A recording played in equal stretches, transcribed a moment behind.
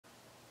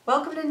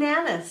Welcome to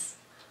Nana's.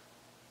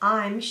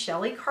 I'm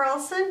Shelly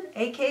Carlson,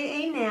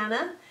 aka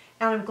Nana,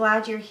 and I'm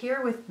glad you're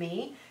here with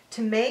me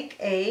to make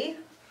a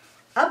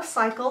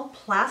upcycle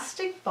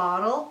plastic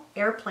bottle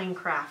airplane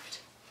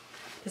craft.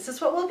 This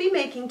is what we'll be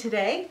making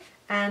today,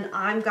 and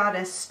I've got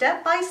a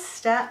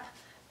step-by-step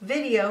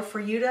video for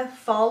you to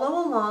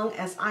follow along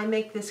as I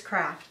make this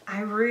craft.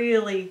 I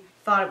really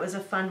thought it was a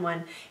fun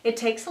one. It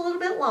takes a little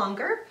bit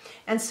longer,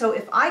 and so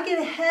if I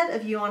get ahead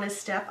of you on a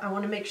step, I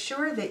want to make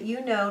sure that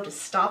you know to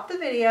stop the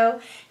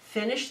video,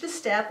 finish the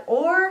step,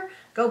 or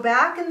go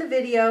back in the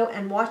video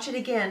and watch it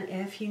again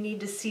if you need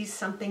to see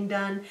something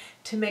done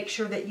to make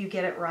sure that you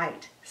get it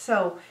right.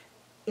 So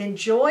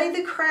enjoy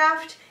the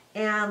craft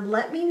and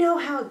let me know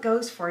how it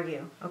goes for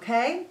you,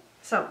 okay?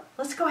 So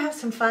let's go have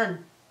some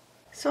fun.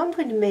 So I'm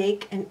going to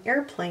make an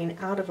airplane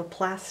out of a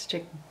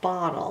plastic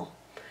bottle.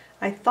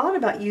 I thought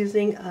about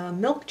using a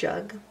milk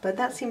jug, but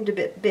that seemed a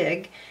bit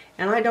big,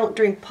 and I don't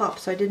drink pop,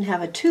 so I didn't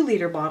have a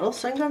 2-liter bottle,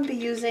 so I'm going to be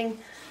using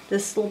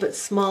this little bit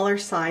smaller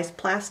size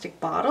plastic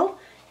bottle,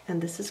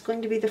 and this is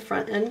going to be the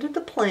front end of the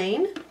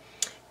plane,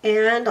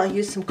 and I'll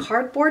use some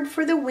cardboard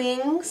for the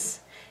wings,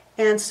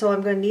 and so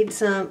I'm going to need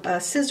some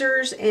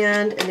scissors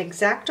and an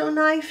X-Acto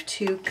knife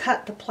to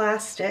cut the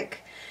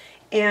plastic.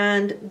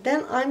 And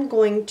then I'm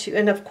going to,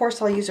 and of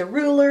course I'll use a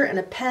ruler and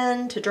a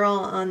pen to draw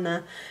on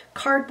the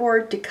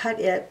cardboard to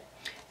cut it.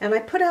 And I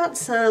put out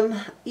some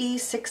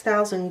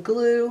E6000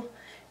 glue.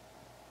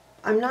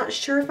 I'm not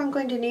sure if I'm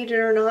going to need it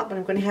or not, but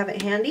I'm going to have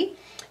it handy,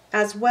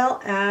 as well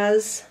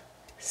as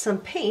some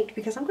paint,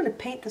 because I'm going to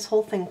paint this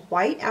whole thing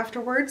white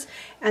afterwards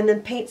and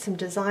then paint some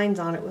designs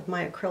on it with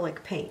my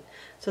acrylic paint.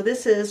 So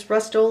this is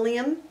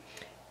Rust-Oleum,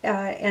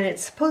 and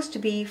it's supposed to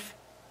be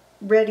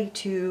ready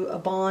to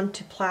bond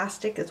to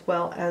plastic as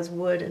well as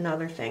wood and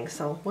other things.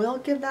 So we'll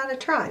give that a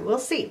try. We'll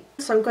see.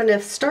 So I'm going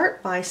to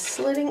start by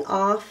slitting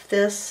off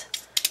this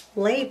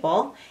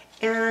label,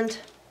 and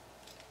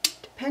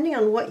depending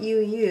on what you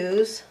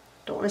use,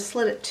 don't want to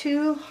slit it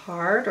too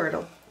hard or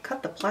it'll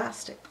cut the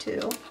plastic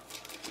too.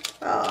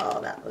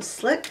 Oh, that was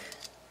slick.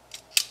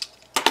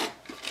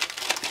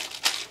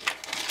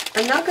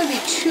 I'm not going to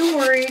be too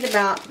worried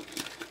about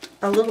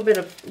a little bit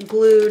of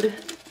glued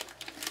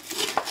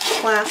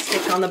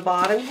plastic on the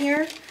bottom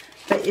here,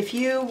 but if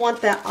you want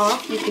that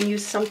off, you can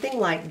use something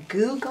like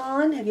Goo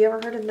Gone. Have you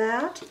ever heard of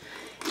that?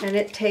 And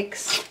it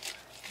takes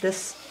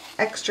this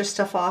extra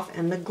stuff off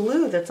and the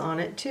glue that's on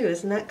it too.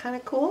 Isn't that kind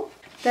of cool?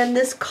 Then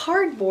this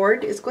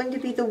cardboard is going to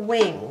be the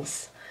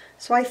wings.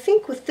 So I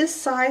think with this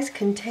size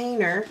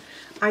container,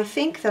 I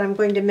think that I'm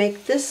going to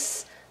make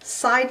this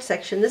side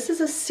section. This is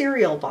a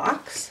cereal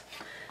box,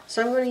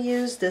 so I'm going to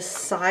use this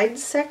side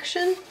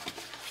section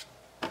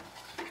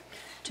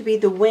to be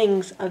the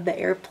wings of the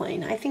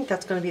airplane. I think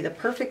that's going to be the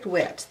perfect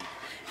width.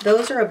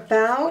 Those are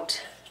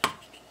about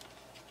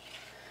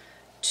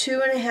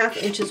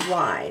 2.5 inches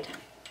wide.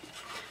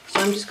 So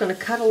I'm just going to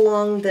cut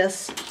along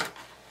this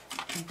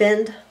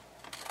bend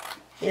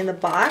in the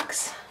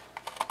box.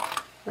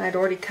 And I'd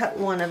already cut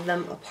one of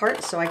them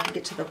apart so I could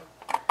get to the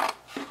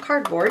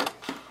cardboard.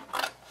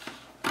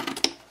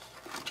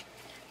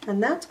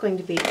 And that's going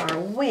to be our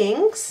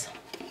wings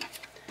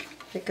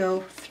that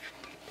go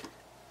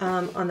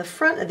on the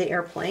front of the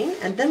airplane,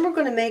 and then we're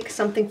going to make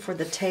something for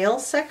the tail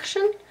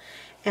section,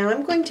 and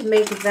I'm going to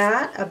make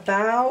that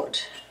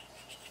about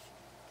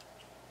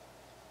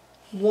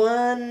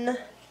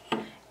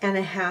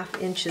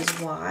 1.5 inches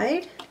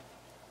wide.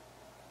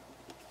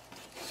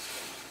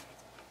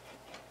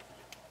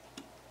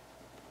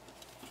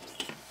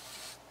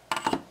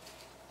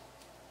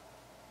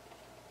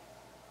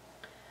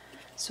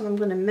 So I'm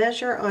going to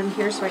measure on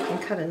here so I can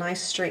cut a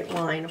nice straight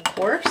line, of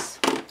course.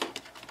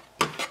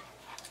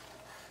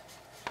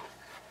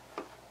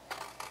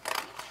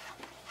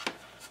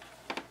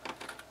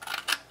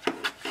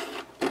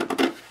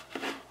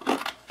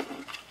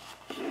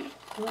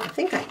 I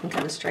think I can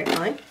cut a straight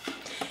line.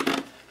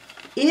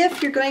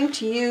 If you're going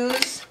to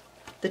use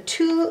the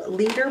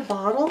 2-liter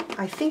bottle,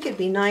 I think it'd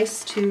be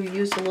nice to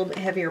use a little bit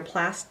heavier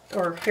plastic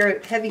or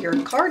heavier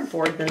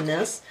cardboard than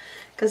this,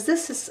 because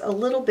this is a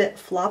little bit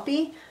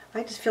floppy.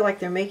 I just feel like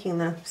they're making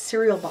the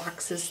cereal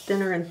boxes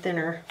thinner and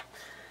thinner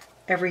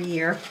every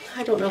year.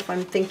 I don't know if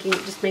I'm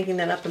just making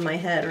that up in my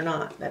head or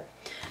not, but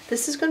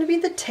this is going to be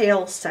the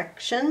tail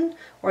section,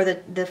 or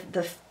the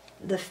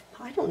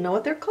I don't know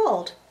what they're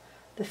called.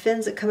 The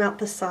fins that come out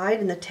the side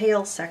in the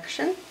tail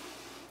section.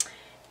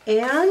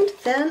 And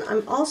then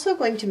I'm also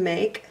going to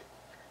make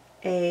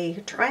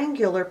a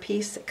triangular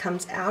piece that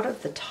comes out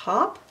of the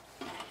top,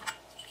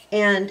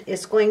 and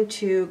it's going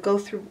to go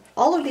through,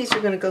 all of these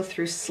are going to go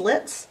through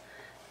slits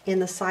in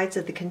the sides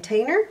of the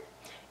container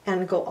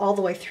and go all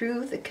the way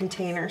through the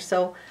container.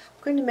 So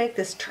I'm going to make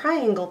this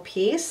triangle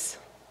piece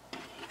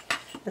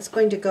that's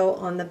going to go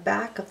on the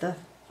back of the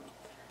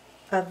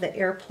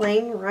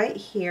airplane right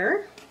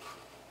here.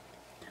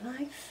 And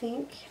I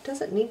think it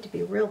doesn't need to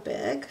be real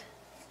big.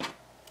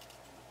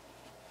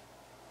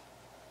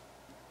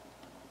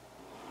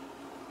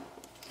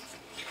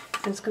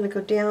 And it's going to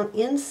go down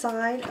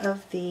inside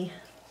of the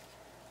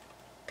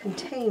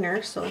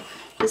container. So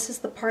this is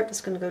the part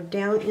that's going to go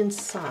down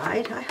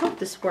inside. I hope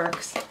this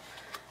works.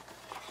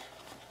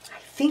 I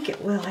think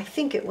it will. I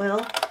think it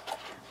will.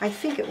 I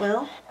think it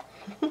will.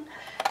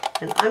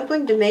 And I'm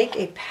going to make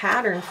a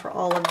pattern for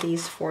all of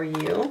these for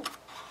you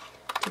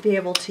to be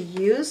able to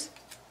use.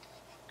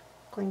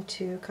 I'm going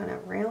to kind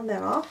of round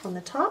that off on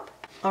the top.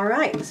 All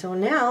right, so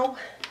now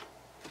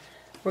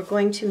we're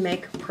going to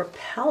make a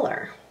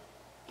propeller.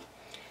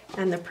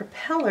 And the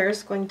propeller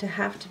is going to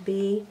have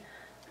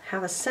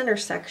a center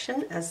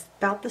section as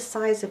about the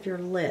size of your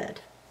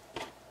lid.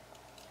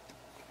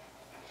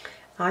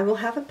 I will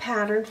have a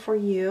pattern for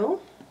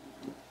you.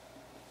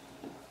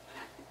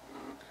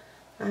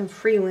 I'm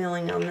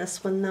freewheeling on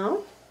this one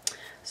though.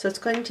 So it's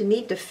going to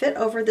need to fit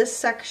over this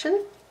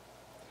section,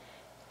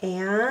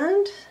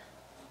 and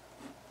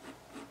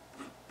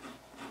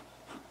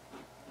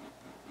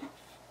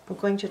I'm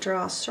going to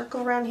draw a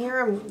circle around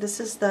here. This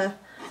is the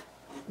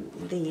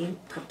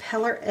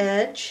propeller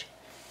edge,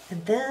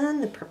 and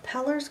then the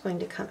propeller is going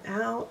to come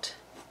out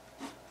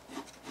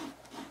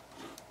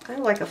kind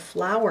of like a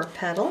flower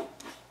petal.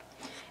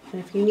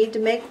 And if you need to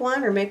make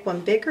one or make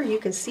one bigger, you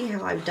can see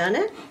how I've done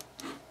it.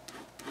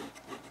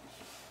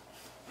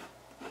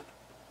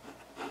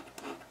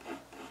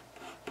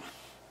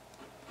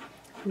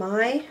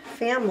 My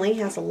family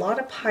has a lot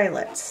of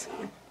pilots,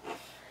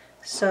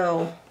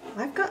 so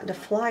I've gotten to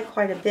fly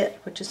quite a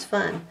bit, which is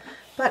fun.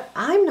 But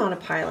I'm not a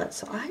pilot,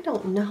 so I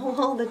don't know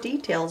all the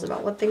details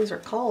about what things are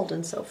called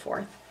and so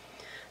forth.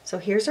 So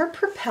here's our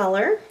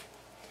propeller,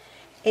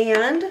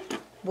 and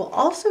we'll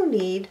also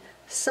need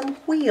some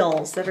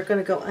wheels that are going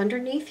to go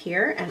underneath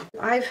here. And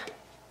I've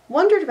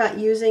wondered about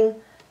using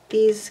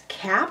these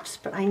caps,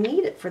 but I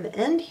need it for the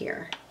end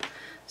here.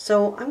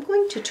 So I'm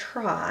going to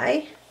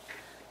try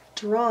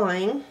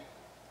drawing,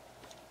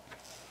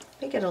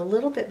 make it a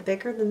little bit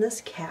bigger than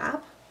this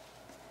cap.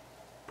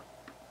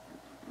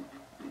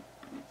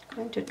 I'm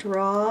going to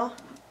draw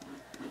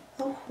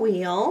a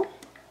wheel,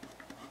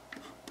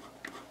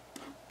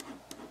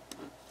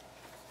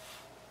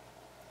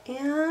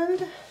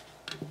 and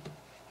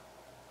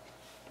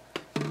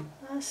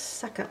a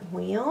second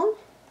wheel.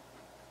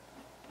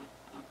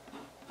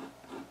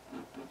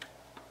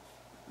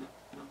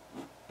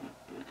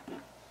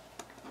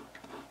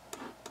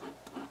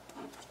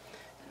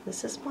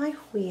 This is my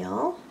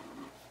wheel,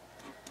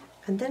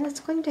 and then it's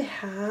going to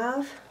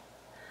have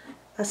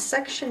a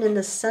section in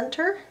the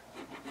center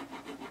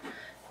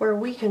where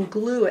we can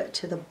glue it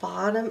to the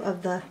bottom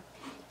of the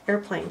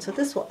airplane. So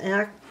this will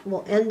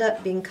end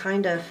up being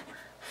kind of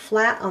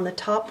flat on the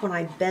top when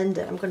I bend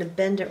it. I'm going to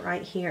bend it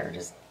right here.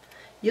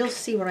 You'll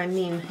see what I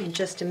mean in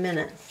just a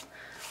minute.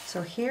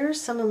 So here's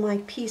some of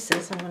my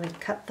pieces. I'm going to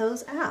cut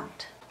those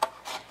out.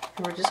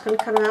 And we're just going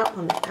to cut them out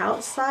on the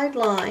outside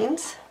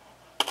lines.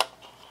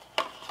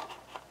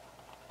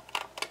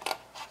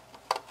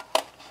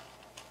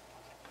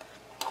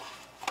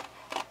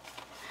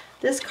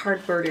 This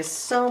cardboard is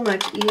so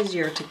much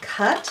easier to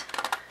cut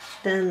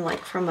than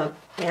like from an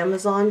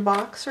Amazon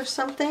box or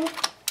something,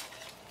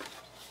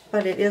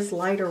 but it is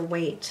lighter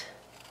weight.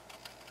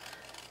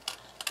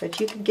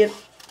 But you can get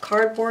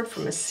cardboard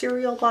from a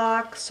cereal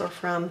box or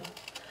from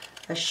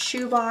a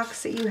shoe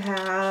box that you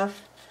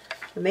have.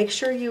 But make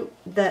sure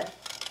that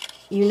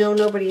you know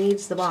nobody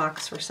needs the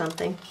box or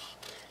something.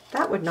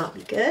 That would not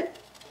be good.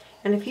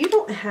 And if you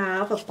don't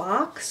have a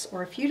box,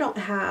 or if you don't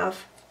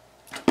have,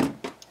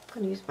 I'm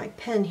going to use my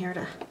pen here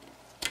to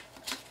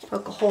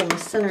poke a hole in the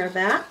center of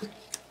that.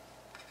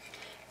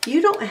 If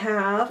you don't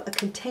have a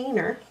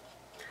container,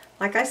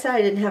 like I said,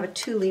 I didn't have a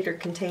 2-liter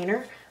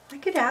container, I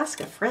could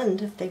ask a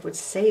friend if they would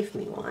save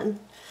me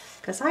one,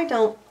 because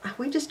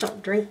we just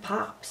don't drink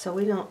pop, so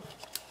we don't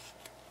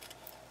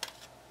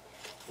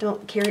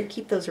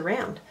keep those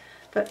around.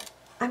 But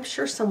I'm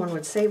sure someone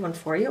would save one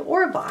for you,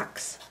 or a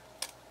box.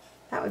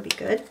 That would be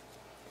good.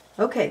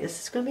 Okay, this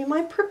is going to be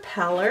my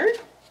propeller.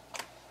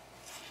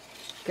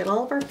 Get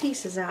all of our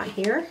pieces out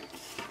here,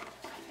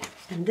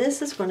 and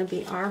this is going to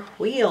be our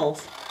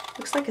wheels.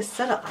 Looks like a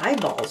set of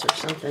eyeballs or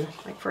something,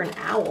 like for an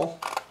owl.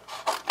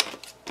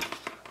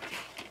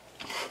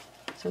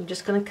 So I'm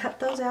just going to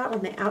cut those out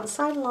on the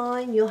outside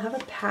line. You'll have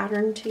a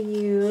pattern to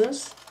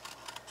use.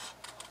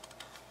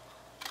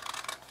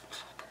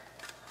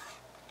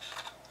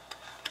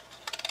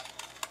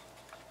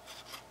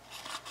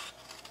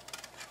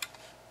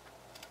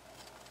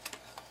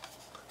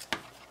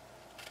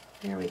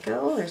 There we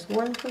go, there's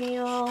one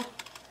wheel,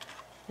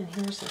 and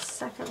here's the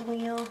second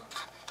wheel.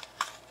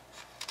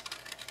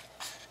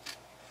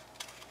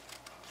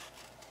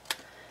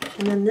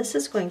 And then this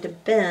is going to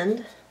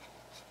bend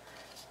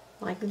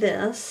like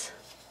this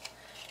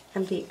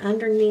and be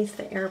underneath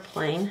the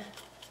airplane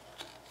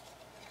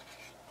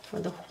for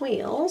the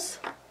wheels.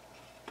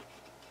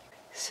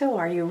 So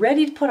are you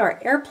ready to put our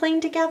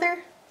airplane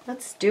together?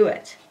 Let's do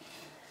it.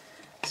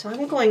 So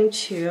I'm going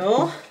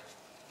to,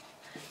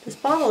 this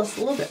bottle is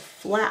a little bit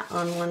flat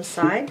on one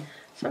side,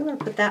 so I'm going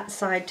to put that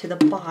side to the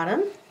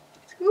bottom.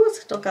 Ooh, it's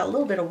still got a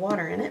little bit of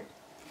water in it.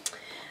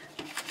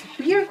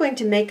 We are going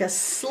to make a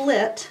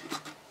slit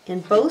in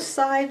both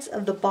sides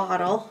of the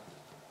bottle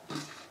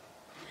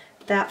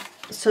that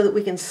so that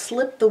we can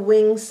slip the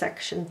wing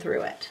section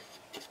through it.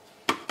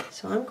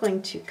 So I'm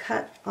going to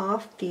cut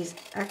off these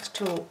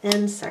extra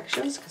end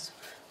sections because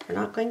we're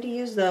not going to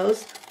use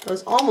those.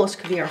 Those almost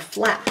could be our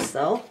flaps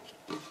though.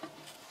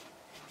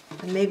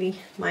 And maybe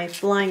my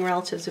flying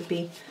relatives would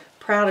be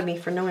proud of me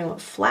for knowing what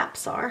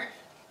flaps are.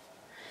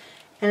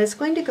 And it's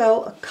going to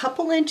go a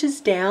couple inches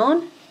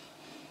down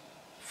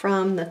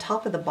from the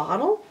top of the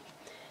bottle.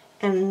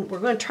 And we're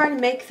going to try to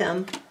make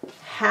them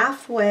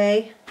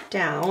halfway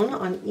down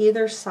on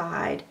either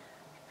side.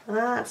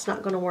 That's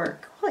not going to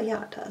work. Well,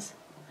 yeah, it does.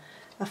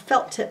 A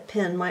felt tip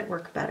pin might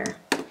work better.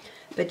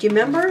 But you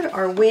remember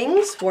our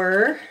wings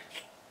were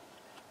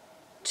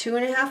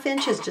 2.5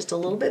 inches, just a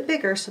little bit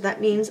bigger, so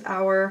that means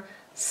our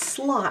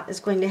slot is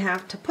going to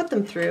have to put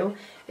them through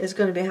is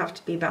going to have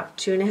to be about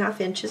 2.5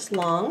 inches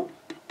long.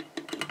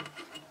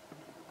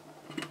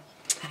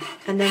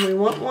 And then we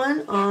want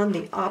one on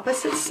the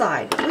opposite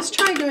side. Let's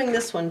try doing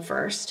this one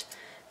first.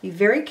 Be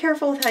very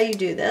careful with how you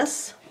do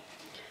this.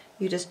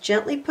 You just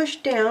gently push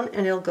down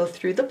and it'll go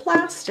through the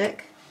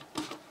plastic.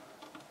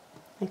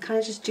 And kind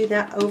of just do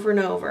that over and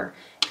over.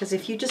 Because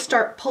if you just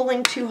start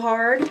pulling too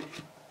hard,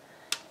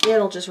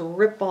 it'll just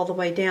rip all the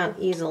way down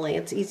easily.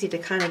 It's easy to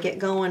kind of get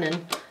going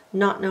and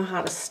not know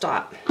how to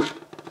stop.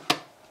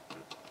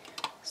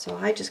 So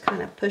I just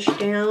kind of push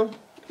down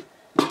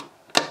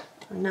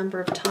a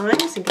number of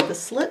times and get the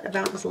slit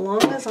about as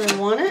long as I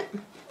want it.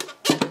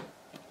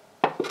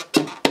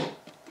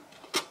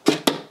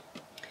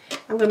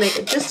 I'm going to make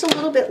it just a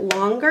little bit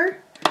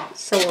longer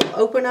so we'll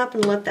open up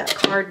and let that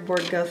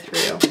cardboard go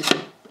through.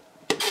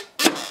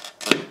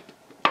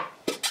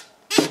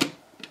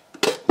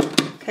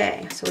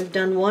 Okay, so we've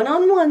done one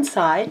on one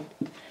side,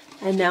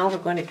 and now we're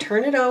going to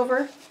turn it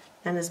over,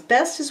 and as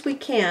best as we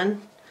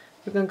can,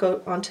 we're going to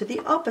go onto the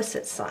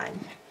opposite side.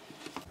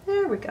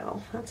 There we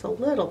go. That's a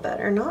little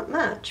better. Not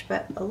much,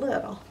 but a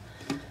little.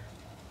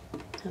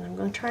 And I'm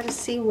going to try to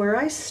see where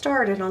I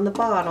started on the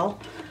bottle.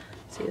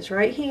 See, it's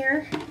right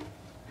here.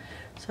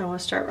 So I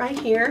want to start right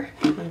here.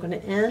 I'm going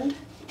to end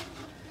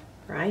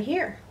right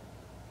here.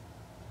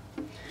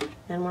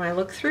 And when I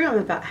look through, I'm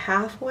about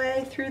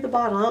halfway through the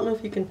bottle. I don't know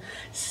if you can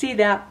see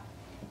that.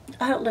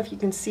 I don't know if you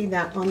can see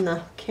that on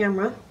the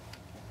camera,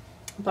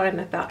 but I'm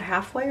about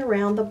halfway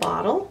around the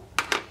bottle.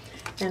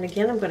 And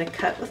again, I'm going to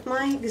cut with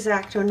my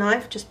X-Acto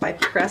knife just by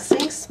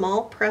pressing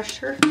small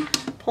pressure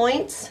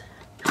points.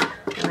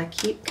 And I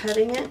keep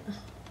cutting it.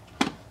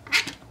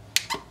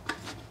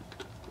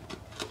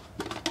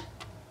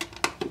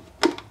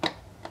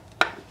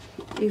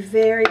 Be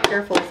very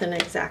careful with an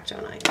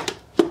X-Acto knife.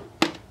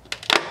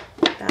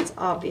 That's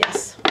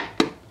obvious.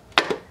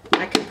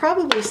 I could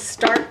probably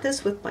start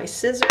this with my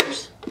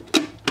scissors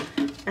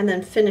and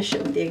then finish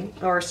it with the,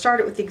 or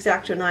start it with the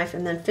X-Acto knife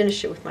and then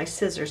finish it with my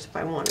scissors if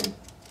I wanted.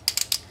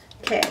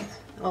 Okay,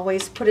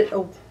 always put it,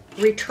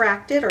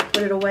 retract it or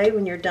put it away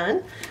when you're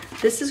done.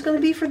 This is going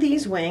to be for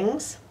these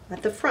wings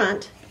at the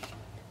front.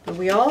 And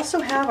we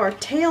also have our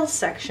tail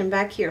section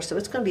back here, so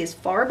it's going to be as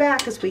far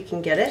back as we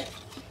can get it.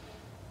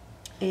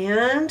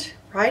 And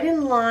right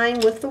in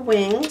line with the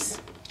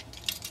wings.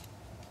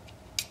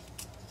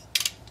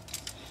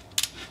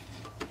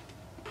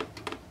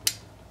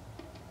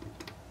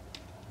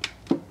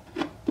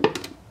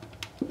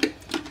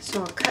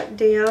 So I'll cut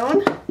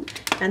down,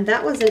 and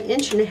that was 1.5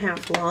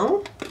 inches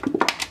long.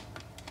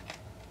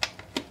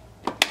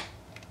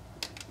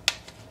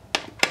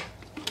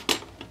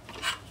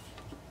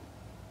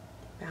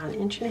 About 1.5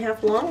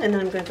 inches long, and then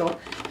I'm going to go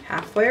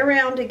halfway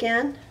around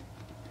again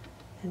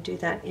and do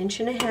that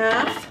 1.5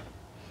 inches,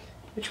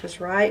 which was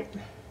right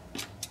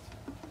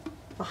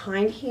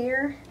behind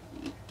here.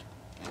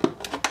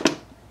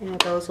 And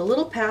it goes a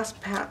little past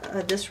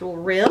this little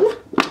rim.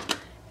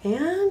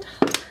 And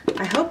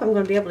I hope I'm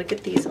going to be able to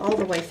get these all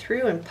the way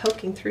through and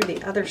poking through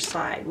the other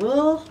side.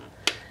 Well,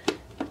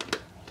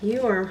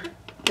 you are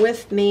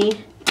with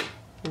me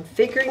in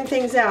figuring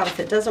things out if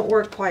it doesn't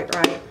work quite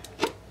right.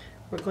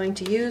 We're going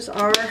to use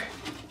our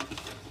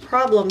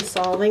problem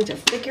solving to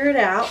figure it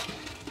out.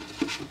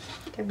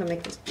 Okay, I'm going to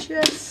make this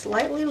just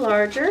slightly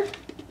larger.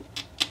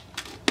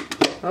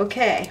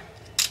 Okay.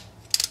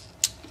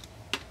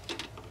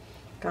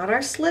 Got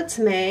our slits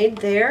made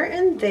there,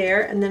 and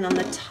then on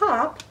the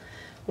top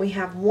we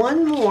have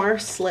one more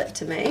slit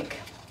to make.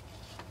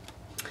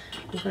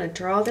 I'm going to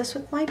draw this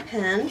with my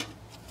pen.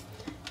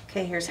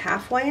 Okay, here's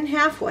halfway and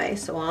halfway.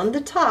 So on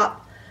the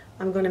top,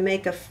 I'm going to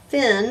make a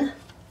fin,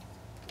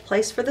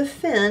 place for the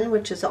fin,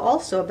 which is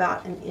also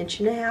about 1.5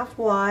 inches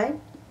wide.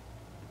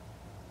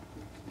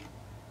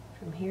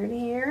 From here to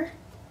here.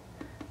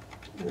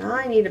 Now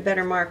I need a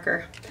better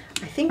marker.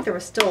 I think there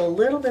was still a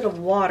little bit of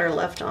water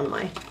left on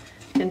my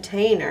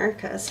container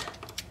because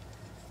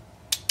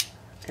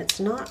it's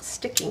not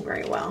sticking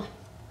very well.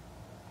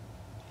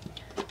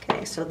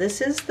 Okay, so this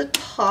is the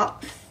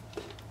top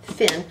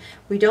fin.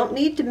 We don't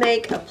need to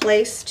make a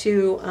place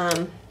to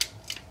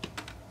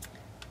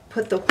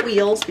put the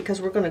wheels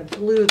because we're going to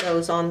glue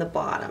those on the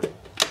bottom.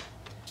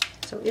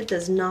 So it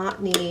does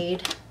not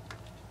need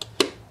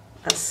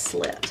a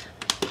slit.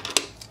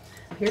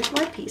 Here's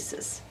my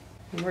pieces.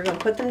 And we're going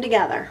to put them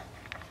together.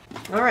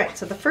 All right,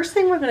 so the first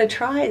thing we're going to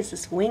try is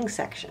this wing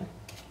section.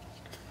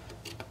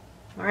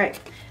 All right,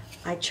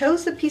 I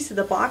chose the piece of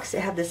the box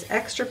that had this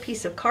extra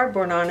piece of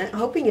cardboard on it,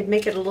 hoping it'd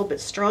make it a little bit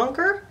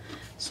stronger.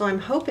 So I'm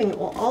hoping it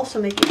will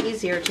also make it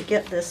easier to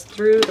get this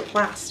through the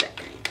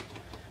plastic.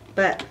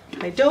 But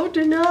I don't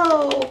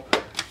know.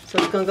 So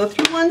it's going to go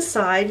through one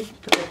side,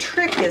 but the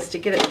trick is to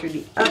get it through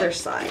the other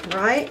side,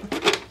 right?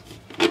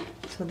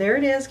 So there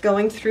it is,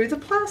 going through the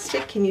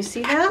plastic. Can you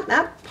see that?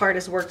 That part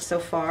has worked so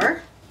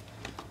far.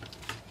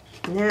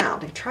 Now,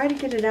 to try to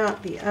get it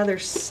out the other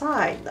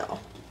side though.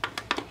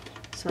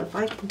 So if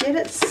I can get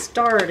it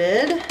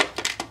started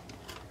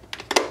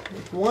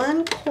with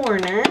one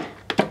corner,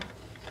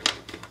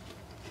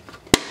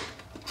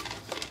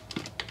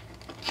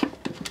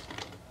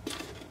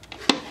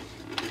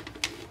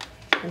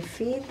 and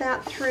feed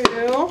that through.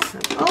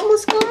 I've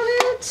almost got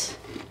it.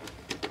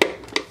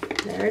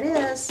 There it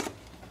is.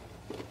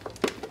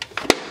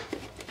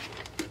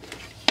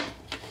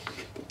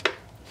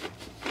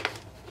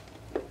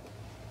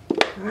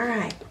 All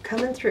right,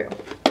 coming through.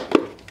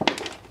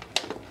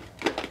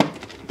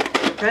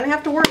 Kind of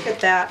have to work at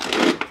that.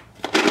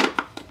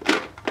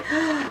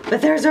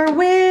 But there's our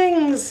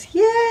wings!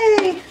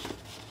 Yay!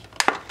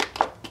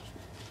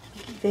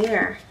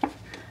 There.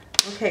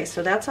 Okay,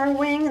 so that's our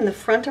wing in the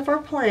front of our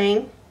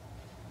plane.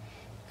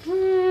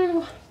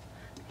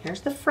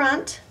 Here's the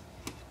front.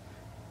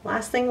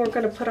 Last thing we're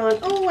going to put on,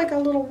 oh, I got a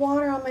little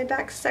water on my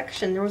back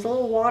section. There was a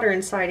little water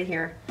inside of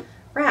here.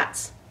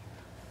 Rats.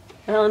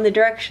 Well, in the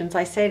directions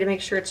I say to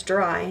make sure it's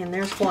dry, and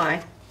there's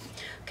why.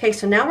 Okay,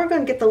 so now we're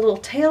going to get the little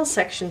tail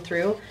section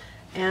through,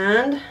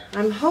 and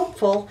I'm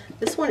hopeful,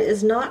 this one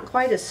is not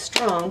quite as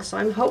strong, so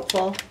I'm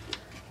hopeful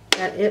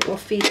that it will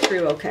feed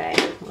through okay.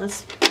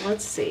 Let's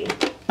see.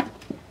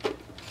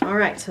 All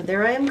right, so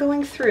there I am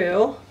going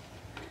through,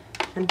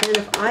 and then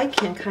if I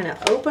can kind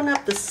of open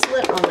up the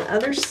slit on the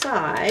other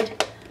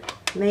side,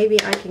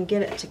 maybe I can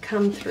get it to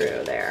come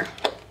through there.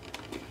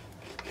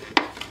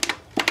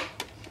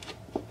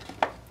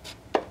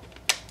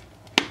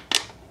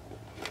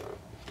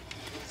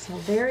 So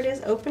there it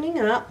is, opening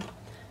up.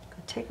 I'm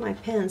going to take my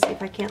pen, see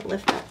if I can't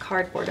lift that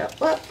cardboard up.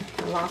 Whoop,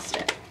 I lost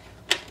it.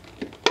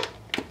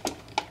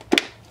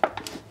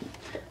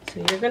 So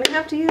you're going to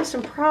have to use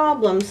some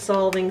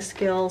problem-solving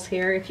skills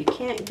here if you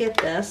can't get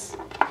this.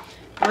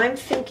 I'm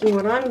thinking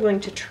what I'm going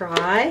to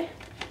try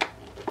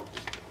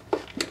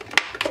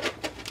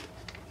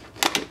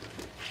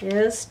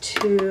is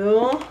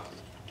to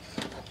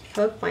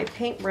poke my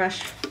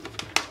paintbrush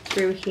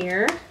through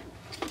here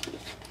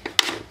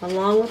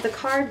along with the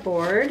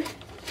cardboard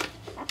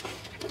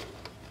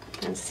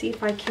and see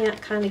if I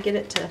can't kind of get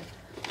it to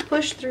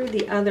push through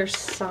the other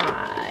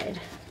side.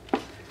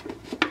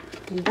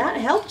 And that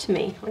helped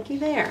me, looky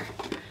there.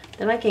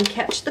 Then I can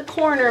catch the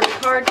corner of the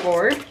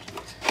cardboard,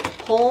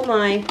 pull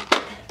my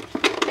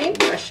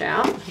paintbrush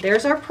out.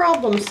 There's our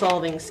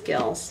problem-solving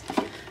skills.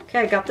 Okay,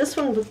 I got this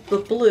one with the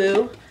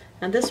blue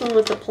and this one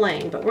with the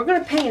plain, but we're going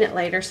to paint it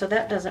later, so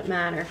that doesn't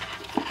matter.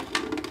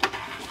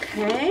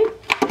 Okay,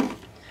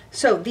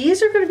 so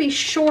these are going to be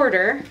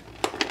shorter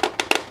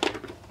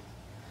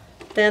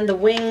than the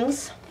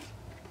wings,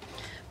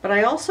 but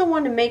I also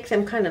want to make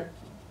them kind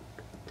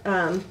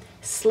of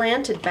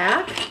slanted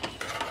back.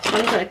 So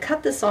I'm going to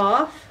cut this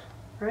off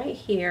right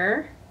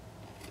here.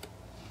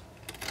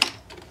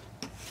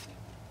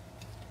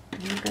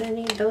 I'm going to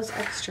need those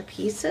extra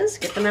pieces.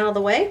 Get them out of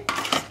the way.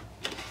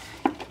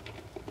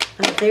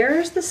 And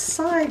there's the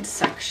side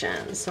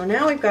section. So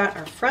now we've got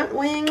our front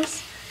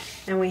wings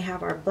and we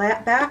have our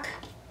back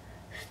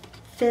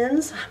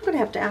fins. I'm going to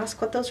have to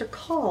ask what those are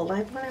called.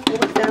 I'm going to have to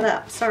look that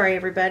up. Sorry,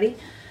 everybody.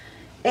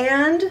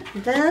 And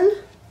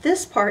then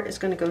this part is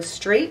going to go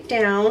straight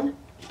down.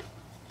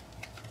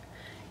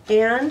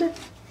 And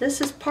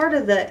this is part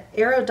of the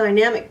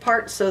aerodynamic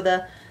part, so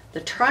the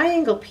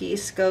triangle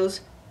piece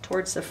goes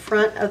towards the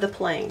front of the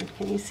plane.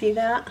 Can you see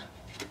that?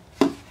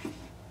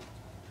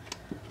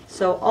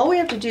 So all we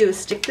have to do is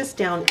stick this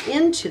down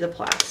into the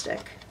plastic.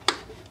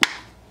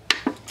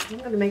 I'm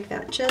going to make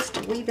that just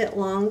a wee bit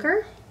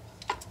longer.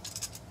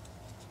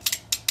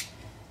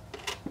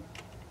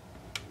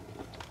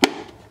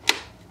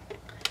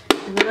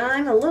 And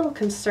I'm a little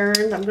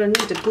concerned. I'm going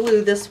to need to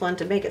glue this one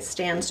to make it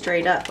stand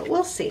straight up, but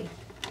we'll see.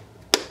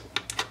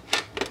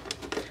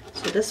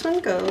 So this one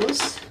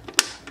goes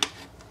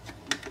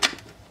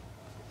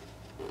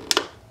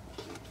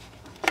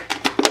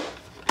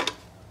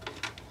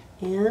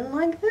in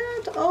like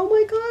that. Oh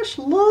my gosh,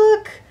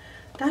 look!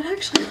 That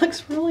actually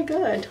looks really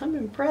good. I'm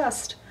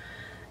impressed.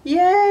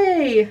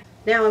 Yay!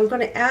 Now I'm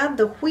going to add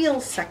the wheel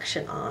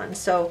section on.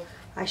 So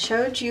I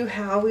showed you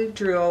how we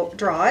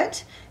draw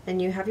it,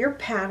 and you have your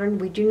pattern.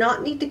 We do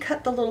not need to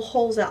cut the little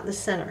holes out in the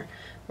center.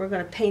 We're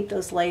going to paint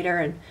those later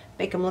and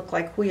make them look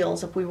like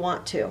wheels if we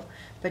want to.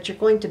 But you're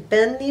going to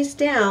bend these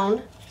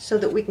down so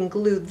that we can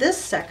glue this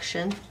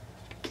section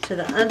to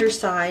the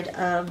underside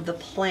of the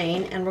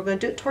plane, and we're going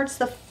to do it towards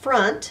the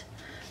front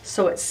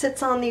so it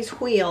sits on these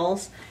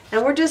wheels,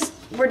 and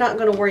we're not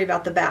going to worry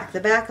about the back. The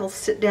back will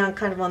sit down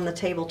kind of on the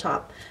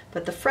tabletop,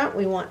 but the front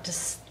we want to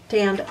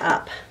stand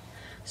up.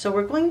 So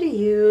we're going to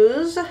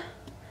use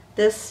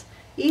this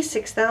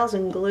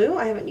E6000 glue.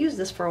 I haven't used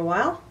this for a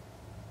while,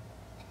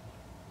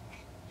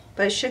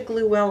 but it should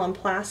glue well on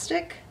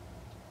plastic.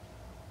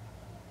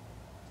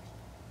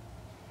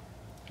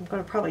 I'm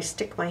going to probably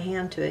stick my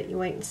hand to it. You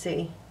wait and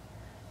see.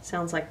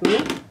 Sounds like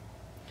me.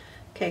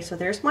 Okay, so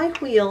there's my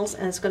wheels,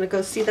 and it's going to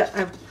go, see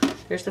that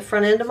there's the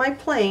front end of my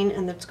plane,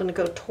 and it's going to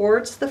go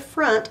towards the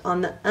front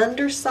on the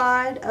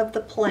underside of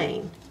the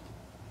plane.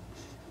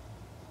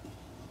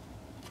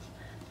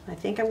 I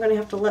think I'm going to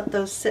have to let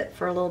those sit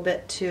for a little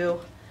bit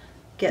to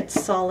get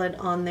solid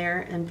on there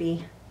and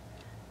be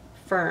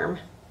firm.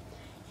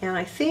 And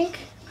I think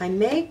I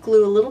may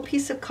glue a little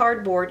piece of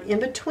cardboard in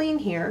between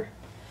here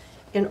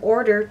in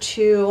order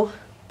to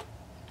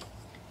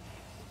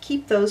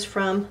keep those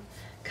from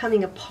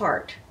coming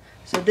apart.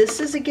 So this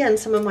is again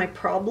some of my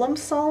problem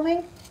solving.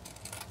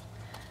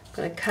 I'm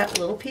going to cut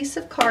a little piece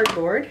of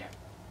cardboard,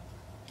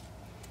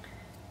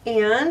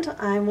 and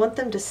I want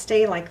them to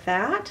stay like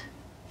that.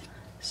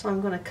 So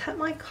I'm going to cut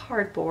my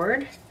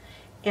cardboard,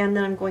 and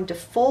then I'm going to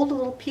fold a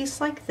little piece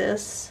like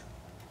this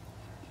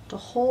to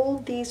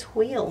hold these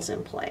wheels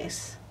in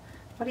place.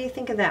 What do you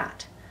think of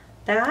that?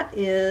 That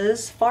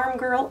is farm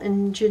girl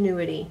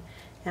ingenuity,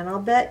 and I'll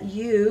bet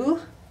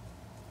you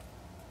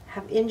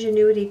have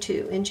ingenuity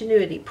too.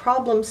 Ingenuity,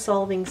 problem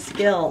solving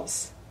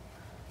skills.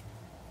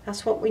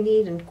 That's what we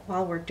need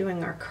while we're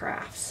doing our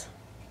crafts.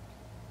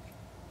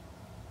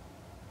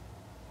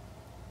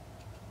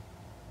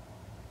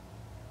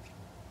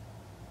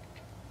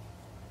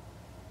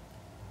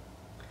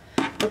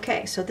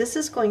 Okay, so this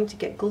is going to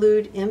get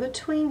glued in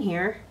between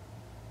here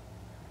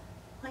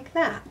like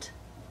that.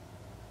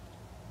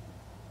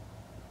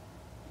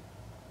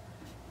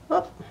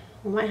 Oh,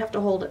 we might have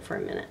to hold it for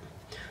a minute,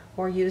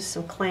 or use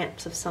some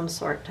clamps of some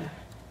sort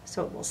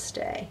so it will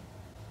stay.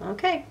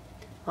 Okay,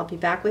 I'll be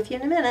back with you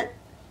in a minute.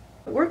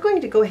 We're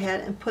going to go ahead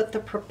and put the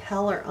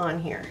propeller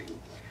on here.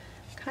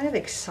 Kind of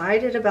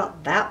excited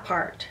about that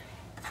part.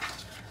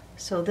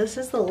 So this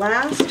is the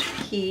last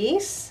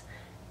piece,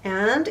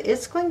 and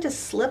it's going to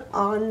slip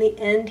on the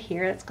end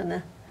here. It's going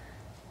to,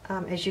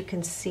 as you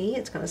can see,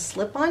 it's going to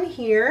slip on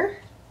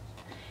here.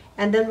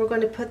 And then we're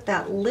going to put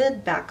that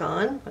lid back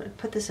on. I'm going to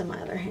put this in my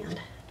other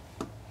hand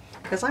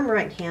because I'm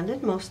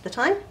right-handed most of the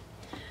time.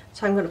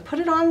 So I'm going to put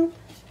it on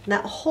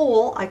that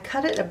hole. I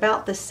cut it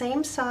about the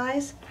same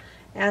size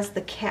as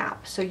the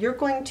cap. So you're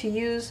going to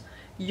use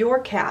your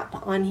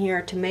cap on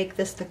here to make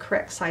this the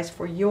correct size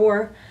for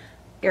your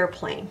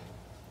airplane.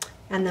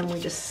 And then we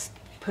just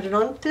put it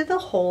on through the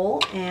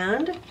hole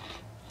and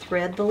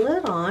thread the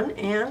lid on,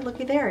 and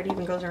looky there, it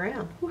even goes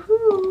around.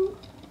 Woohoo!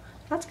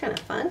 That's kind of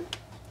fun.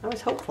 I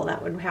was hopeful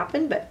that would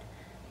happen,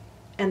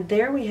 and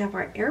there we have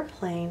our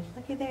airplane.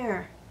 Looky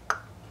there.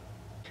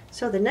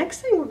 So the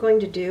next thing we're going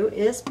to do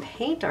is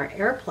paint our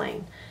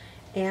airplane,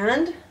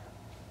 and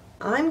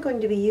I'm going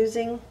to be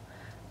using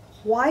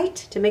white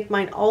to make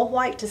mine all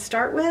white to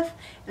start with,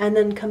 and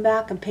then come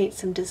back and paint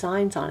some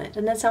designs on it.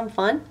 Doesn't that sound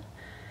fun?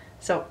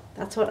 So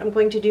that's what I'm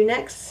going to do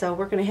next. So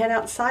we're going to head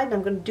outside, and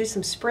I'm going to do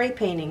some spray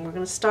painting. We're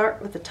going to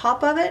start with the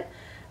top of it.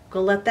 I'm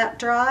going to let that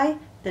dry,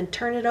 then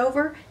turn it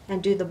over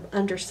and do the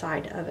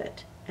underside of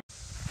it.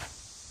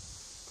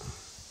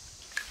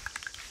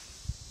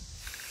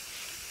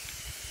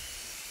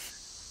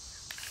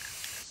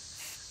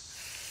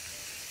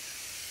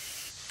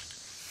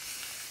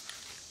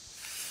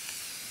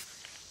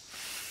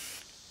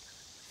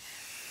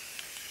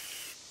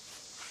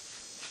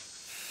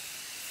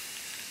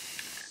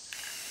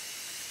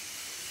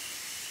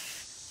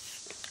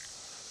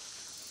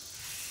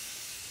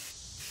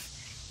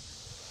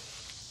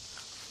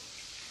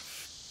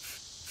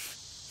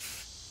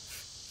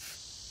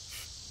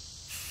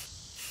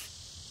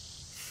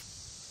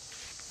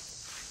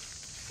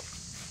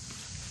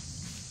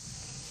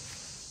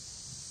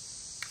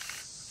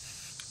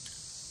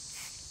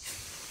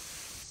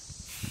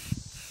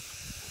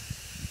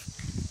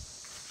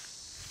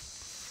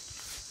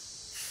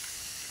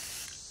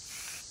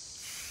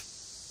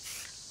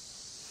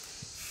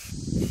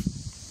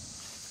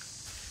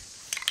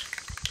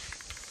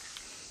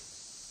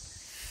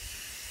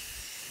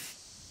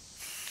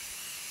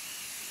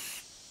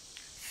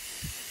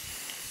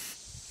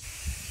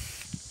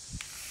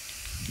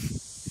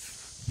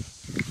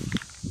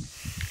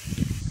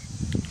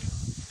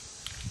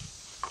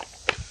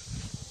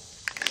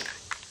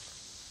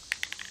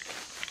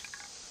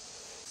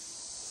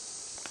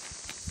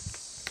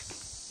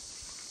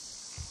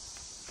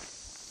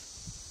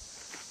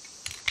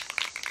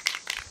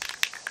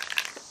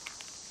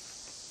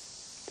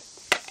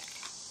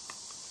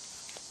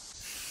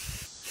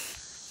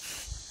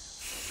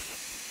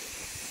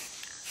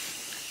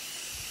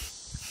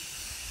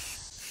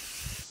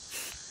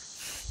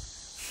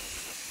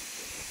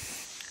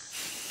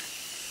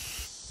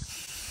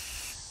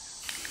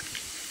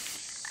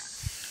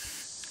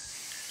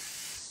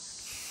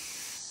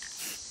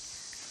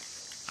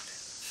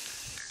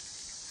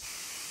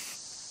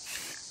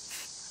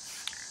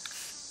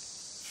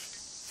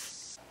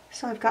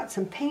 So I've got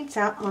some paints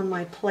out on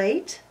my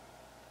plate,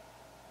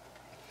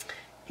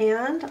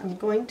 and I'm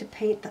going to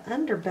paint the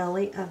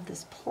underbelly of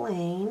this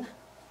plane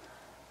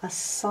a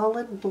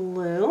solid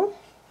blue.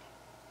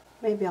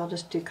 Maybe I'll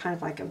just do kind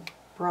of like a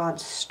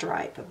broad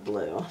stripe of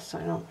blue so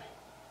I don't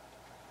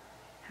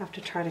have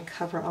to try to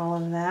cover all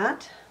of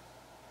that.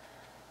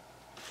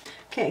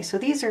 Okay, so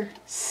these are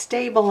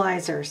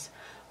stabilizers.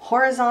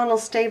 Horizontal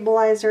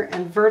stabilizer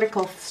and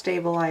vertical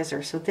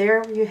stabilizer. So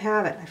there you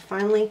have it. I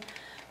finally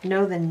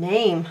know the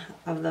name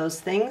of those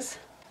things.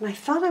 And I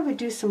thought I would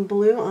do some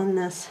blue on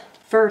this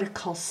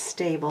vertical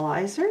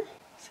stabilizer.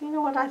 So you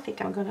know what, I think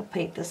I'm going to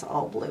paint this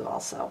all blue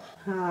also.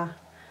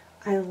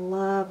 I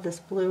love this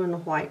blue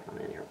and white on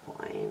an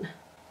airplane,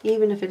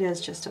 even if it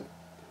is just a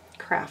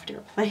craft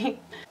airplane.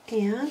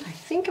 And I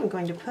think I'm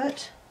going to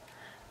put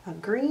a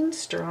green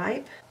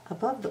stripe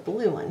above the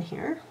blue one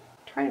here.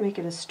 Try to make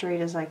it as straight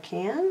as I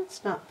can.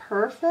 It's not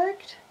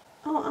perfect.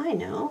 Oh, I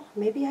know.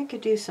 Maybe I could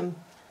do some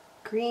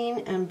green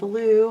and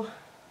blue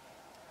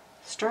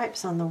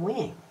stripes on the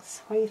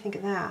wings. What do you think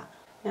of that?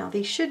 Now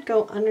these should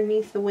go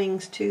underneath the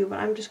wings too, but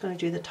I'm just going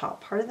to do the top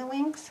part of the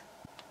wings.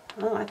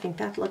 Oh, I think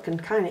that's looking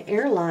kind of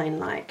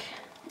airline-like.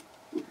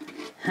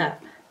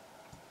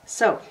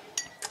 So,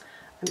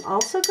 I'm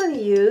also going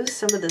to use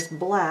some of this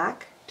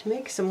black to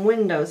make some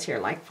windows here,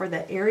 like for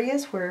the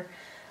areas where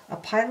a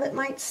pilot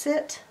might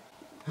sit.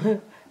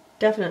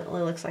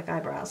 Definitely looks like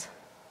eyebrows.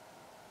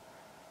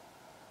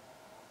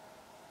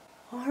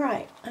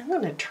 Alright, I'm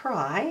going to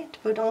try to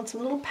put on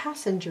some little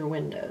passenger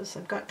windows.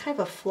 I've got kind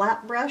of a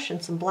flat brush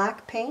and some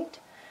black paint,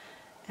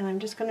 and I'm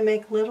just going to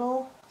make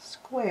little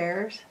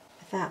squares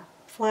with that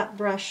flat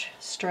brush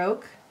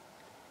stroke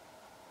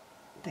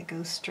that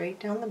goes straight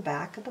down the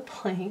back of the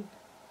plane.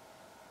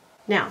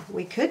 Now,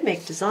 we could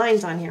make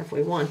designs on here if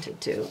we wanted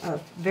to,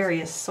 of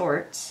various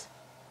sorts.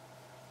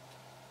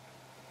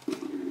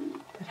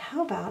 But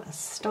how about a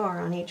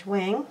star on each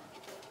wing?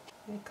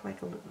 Make like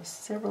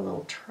several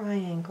little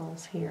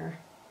triangles here.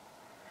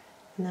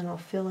 And then I'll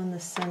fill in the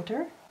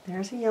center.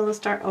 There's a yellow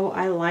star. Oh,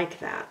 I like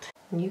that.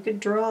 And you could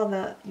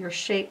draw your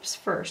shapes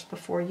first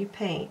before you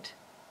paint,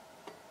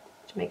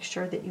 to make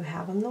sure that you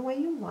have them the way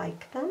you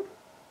like them.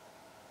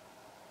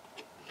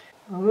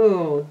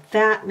 Oh,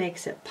 that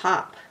makes it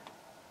pop.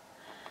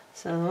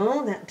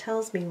 So that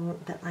tells me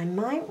that I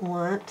might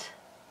want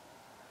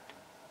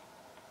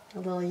a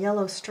little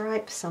yellow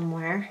stripe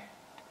somewhere,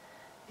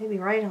 maybe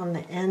right on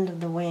the end of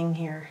the wing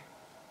here.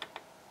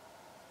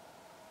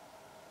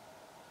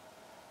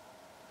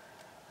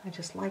 I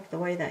just like the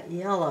way that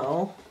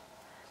yellow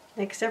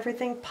makes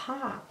everything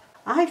pop.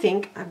 I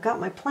think I've got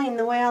my plane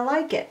the way I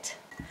like it.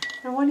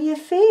 And what do you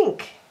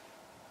think?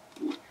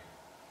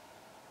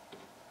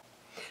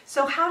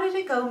 So how did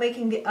it go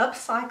making the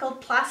upcycled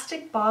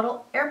plastic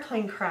bottle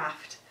airplane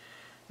craft?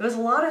 It was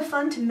a lot of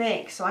fun to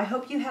make, so I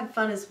hope you had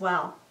fun as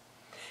well.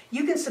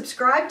 You can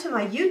subscribe to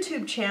my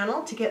YouTube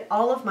channel to get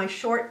all of my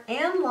short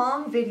and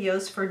long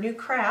videos for new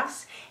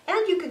crafts,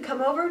 and you can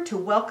come over to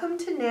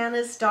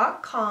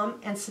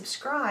welcometananas.com and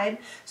subscribe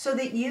so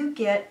that you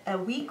get a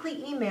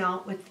weekly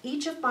email with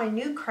each of my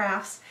new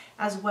crafts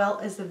as well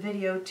as the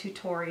video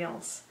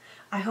tutorials.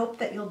 I hope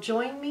that you'll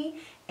join me,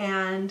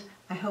 and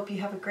I hope you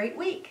have a great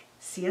week.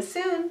 See you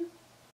soon!